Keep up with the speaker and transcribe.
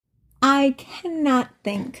I cannot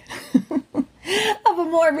think of a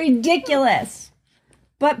more ridiculous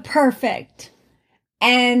but perfect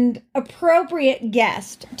and appropriate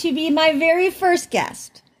guest to be my very first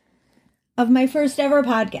guest of my first ever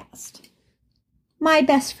podcast. My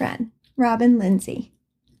best friend, Robin Lindsay.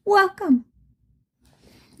 Welcome.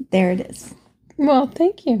 There it is. Well,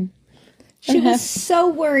 thank you. She was so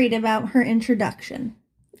worried about her introduction.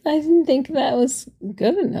 I didn't think that was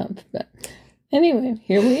good enough, but anyway,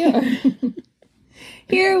 here we are.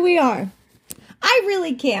 Here we are. I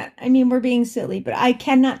really can't. I mean, we're being silly, but I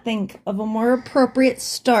cannot think of a more appropriate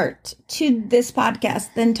start to this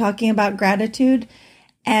podcast than talking about gratitude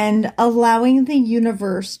and allowing the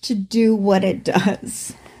universe to do what it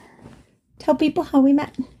does. Tell people how we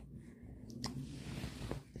met.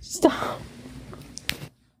 Stop.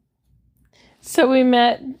 So we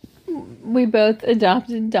both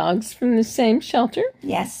adopted dogs from the same shelter.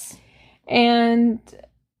 Yes. And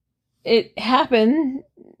it happened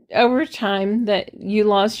over time that you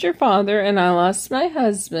lost your father and I lost my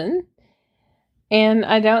husband. And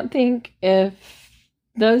I don't think if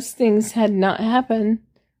those things had not happened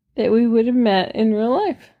that we would have met in real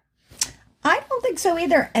life. I don't think so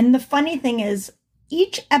either. And the funny thing is,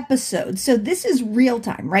 each episode, so this is real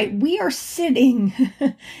time, right? We are sitting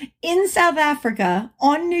in South Africa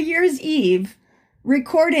on New Year's Eve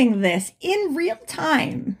recording this in real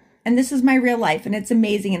time. And this is my real life, and it's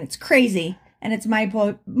amazing, and it's crazy, and it's my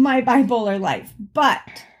bipolar life.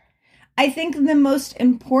 But I think the most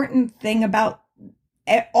important thing about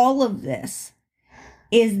all of this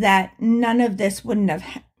is that none of this would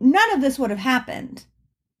have happened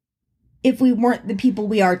if we weren't the people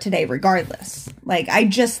we are today, regardless. Like, I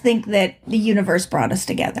just think that the universe brought us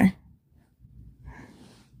together.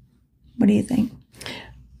 What do you think?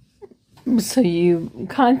 So you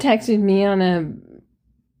contacted me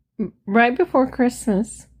right before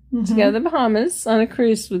Christmas to go to the Bahamas on a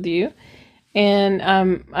cruise with you. And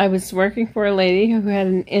I was working for a lady who had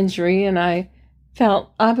an injury, and I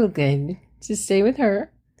felt obligated to stay with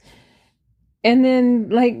her. And then,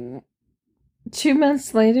 like, 2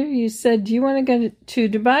 months later, you said, do you want to go to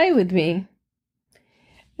Dubai with me?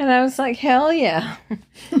 And I was like, hell yeah.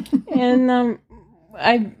 And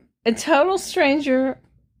a total stranger,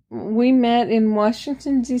 we met in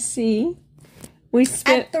Washington, D.C. We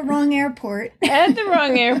spent at the wrong airport. At the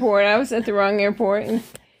wrong airport. I was at the wrong airport. And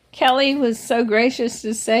Kelly was so gracious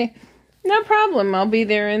to say, no problem, I'll be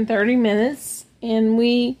there in 30 minutes. And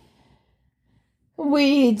we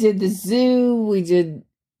did the zoo. We did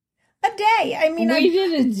a day. I mean, we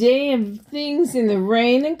did a day of things in the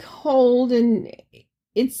rain and cold, and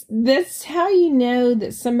that's how you know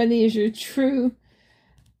that somebody is your true.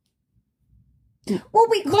 Well,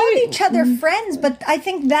 we called each other friends, but I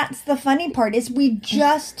think that's the funny part is we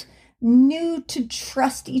just knew to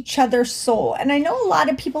trust each other's soul. And I know a lot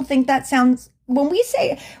of people think that sounds, when we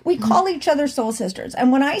say we call each other soul sisters,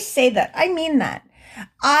 and when I say that, I mean that.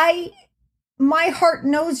 My heart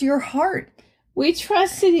knows your heart. We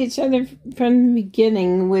trusted each other from the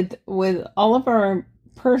beginning with all of our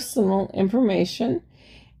personal information,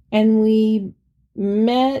 and we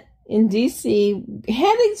met in D.C.,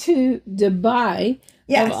 heading to Dubai,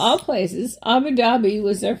 of all places. Abu Dhabi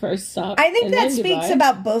was our first stop. I think that speaks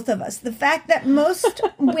about both of us. The fact that most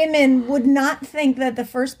women would not think that the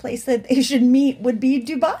first place that they should meet would be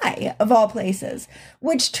Dubai, of all places,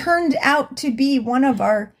 which turned out to be one of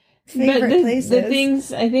our favorite places. The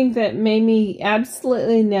things I think that made me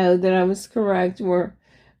absolutely know that I was correct were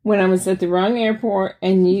when I was at the wrong airport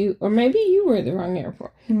and or maybe you were at the wrong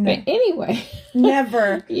airport. No. But anyway.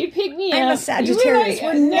 Never. You picked me up. I'm a Sagittarius.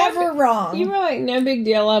 We're never wrong. You were like, no big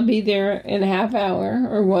deal. I'll be there in a half hour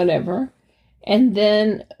or whatever. And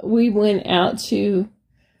then we went out to,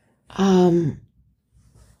 we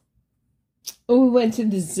went to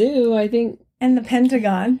the zoo, I think. And the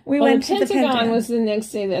Pentagon. We went to the Pentagon. The Pentagon was the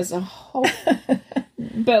next day. That's a whole.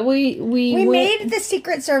 But we made the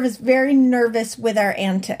Secret Service very nervous with our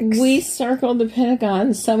antics. We circled the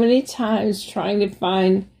Pentagon so many times trying to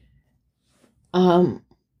find.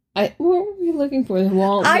 What were we looking for? The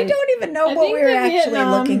wall. I don't even know what we were actually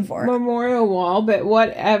looking for. Memorial Wall, but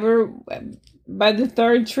whatever. By the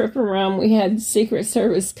third trip around, we had Secret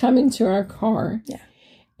Service coming to our car. Yeah,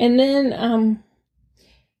 and then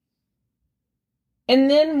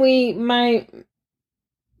my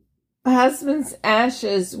husband's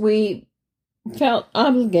ashes, we felt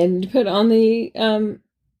obligated to put on the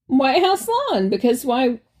White House lawn, because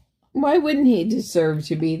why wouldn't he deserve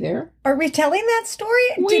to be there? Are we telling that story?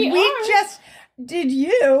 Did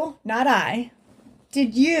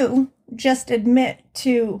you just admit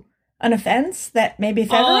to an offense that may be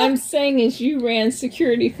federal. All I'm saying is you ran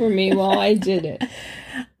security for me while I did it.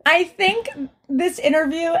 I think this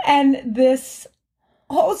interview and this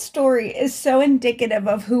whole story is so indicative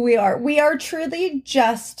of who we are. We are truly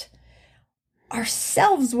just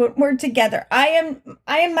ourselves when we're together. I am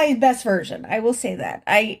my best version. I will say that.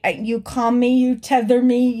 You calm me, you tether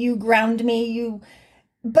me, you ground me,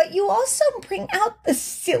 but you also bring out the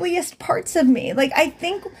silliest parts of me. Like, I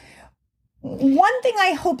think one thing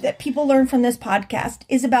I hope that people learn from this podcast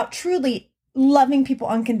is about truly loving people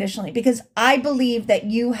unconditionally, because I believe that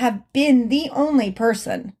you have been the only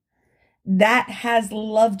person that has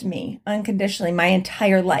loved me unconditionally my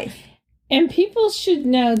entire life. And people should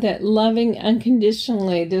know that loving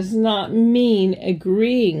unconditionally does not mean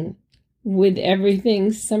agreeing with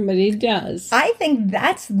everything somebody does. I think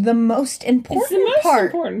that's the most important part. It's the most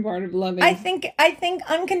important part of loving. I think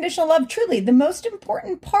unconditional love, truly, the most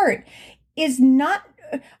important part is not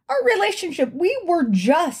our relationship. We were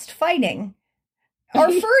just fighting. Our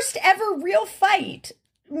first ever real fight,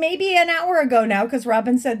 maybe an hour ago now, because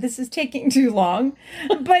Robin said this is taking too long,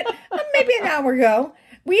 but maybe an hour ago.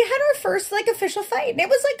 We had our first, official fight. And it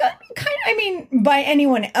was by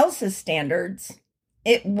anyone else's standards,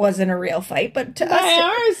 it wasn't a real fight. But to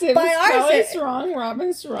us, it's wrong.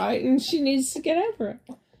 Robin's right, and she needs to get over it.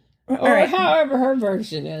 Or however her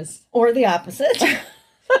version is. Or the opposite.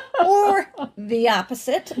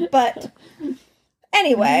 But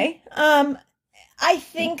anyway, I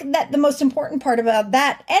think that the most important part about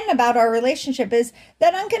that and about our relationship is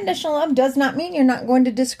that unconditional love does not mean you're not going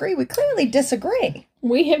to disagree. We clearly disagree.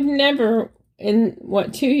 We have never, in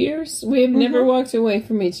 2 years? We have never walked away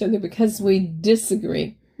from each other because we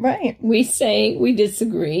disagree. Right. We say we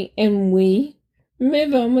disagree and we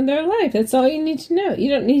move on with our life. That's all you need to know. You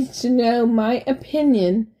don't need to know my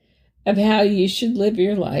opinion of how you should live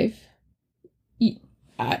your life.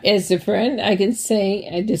 As a friend, I can say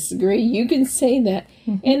I disagree. You can say that.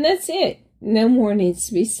 And that's it. No more needs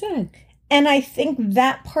to be said. And I think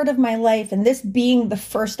that part of my life, and this being the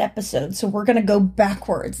first episode, so we're going to go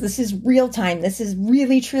backwards. This is real time. This is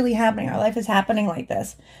really, truly happening. Our life is happening like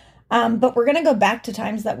this. But we're going to go back to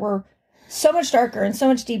times that were so much darker and so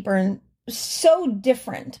much deeper and so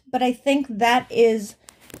different. But I think that is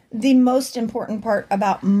the most important part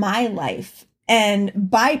about my life. And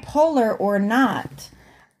bipolar or not,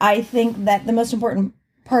 I think that the most important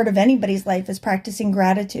part of anybody's life is practicing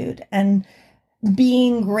gratitude and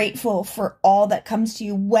being grateful for all that comes to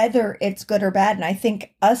you, whether it's good or bad. And I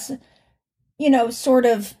think us, sort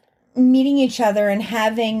of meeting each other and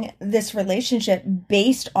having this relationship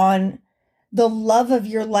based on the love of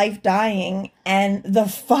your life dying and the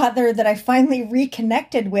father that I finally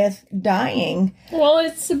reconnected with dying. Well,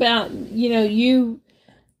 it's about, you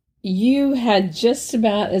had just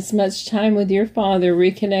about as much time with your father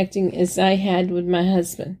reconnecting as I had with my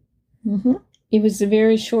husband. Mm-hmm. It was a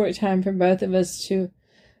very short time for both of us to,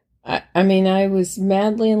 I was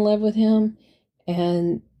madly in love with him,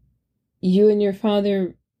 and you and your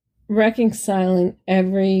father reconciling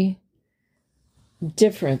every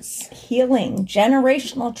difference. Healing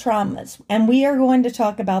generational traumas. And we are going to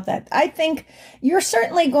talk about that. I think you're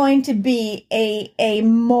certainly going to be a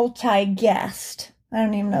multi-guest. I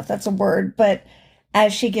don't even know if that's a word, but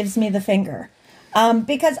as she gives me the finger.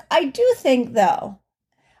 Because I do think, though,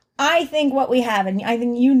 what we have, and I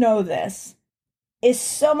think this, is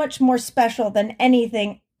so much more special than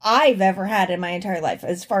anything I've ever had in my entire life,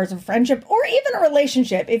 as far as a friendship or even a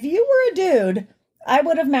relationship. If you were a dude, I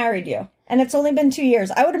would have married you. And it's only been 2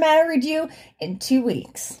 years. I would have married you in 2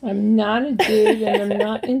 weeks. I'm not a dude and I'm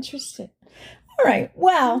not interested. All right.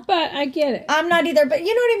 Well. But I get it. I'm not either. But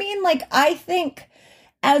you know what I mean? I think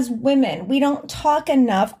as women, we don't talk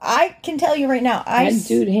enough. I can tell you right now. I had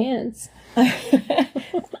dude hands.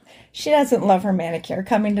 She doesn't love her manicure.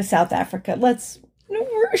 Coming to South Africa.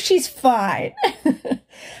 She's fine.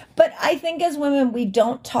 But I think as women, we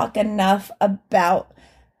don't talk enough about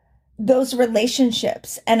those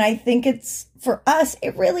relationships. And I think for us,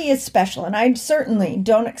 it really is special. And I certainly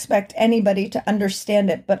don't expect anybody to understand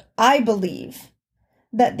it. But I believe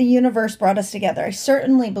that the universe brought us together. I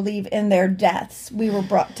certainly believe in their deaths we were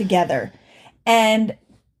brought together. And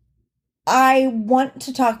I want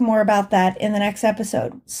to talk more about that in the next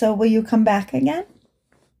episode. So will you come back again?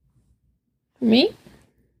 Me?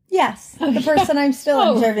 Yes. The person I'm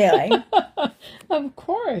still interviewing. Of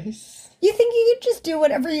course. You think you could just do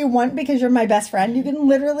whatever you want because you're my best friend? You can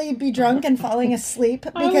literally be drunk and falling asleep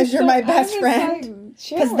because you're my best friend?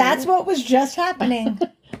 Because that's what was just happening,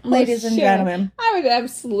 ladies and gentlemen. I would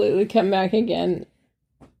absolutely come back again.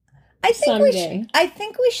 I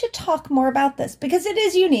think we should talk more about this because it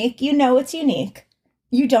is unique. It's unique.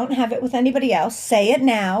 You don't have it with anybody else. Say it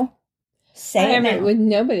now. Say I it have now. it with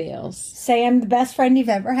nobody else. Say I'm the best friend you've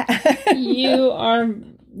ever had. You are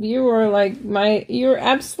you're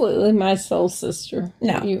absolutely my soul sister.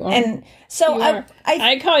 No. You are. And so You are.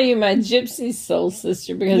 I call you my gypsy soul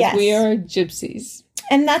sister because Yes. we are gypsies.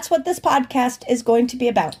 And that's what this podcast is going to be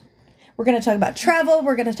about. We're going to talk about travel.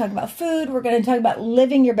 We're going to talk about food. We're going to talk about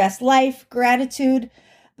living your best life, gratitude.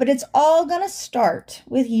 But it's all going to start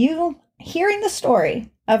with you hearing the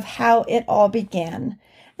story of how it all began.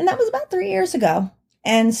 And that was about 3 years ago.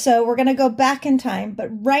 And so we're going to go back in time. But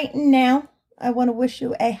right now, I want to wish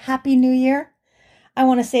you a happy new year. I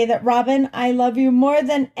want to say that, Robin, I love you more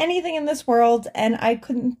than anything in this world. And I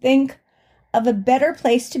couldn't think of a better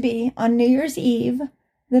place to be on New Year's Eve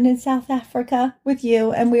than in South Africa with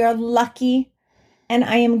you. And we are lucky. And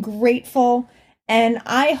I am grateful. And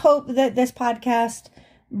I hope that this podcast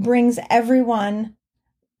brings everyone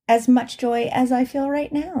as much joy as I feel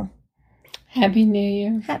right now. Happy New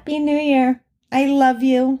Year. Happy New Year. I love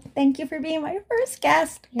you. Thank you for being my first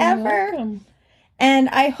guest ever. Welcome. And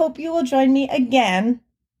I hope you will join me again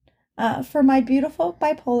for my beautiful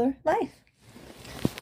bipolar life.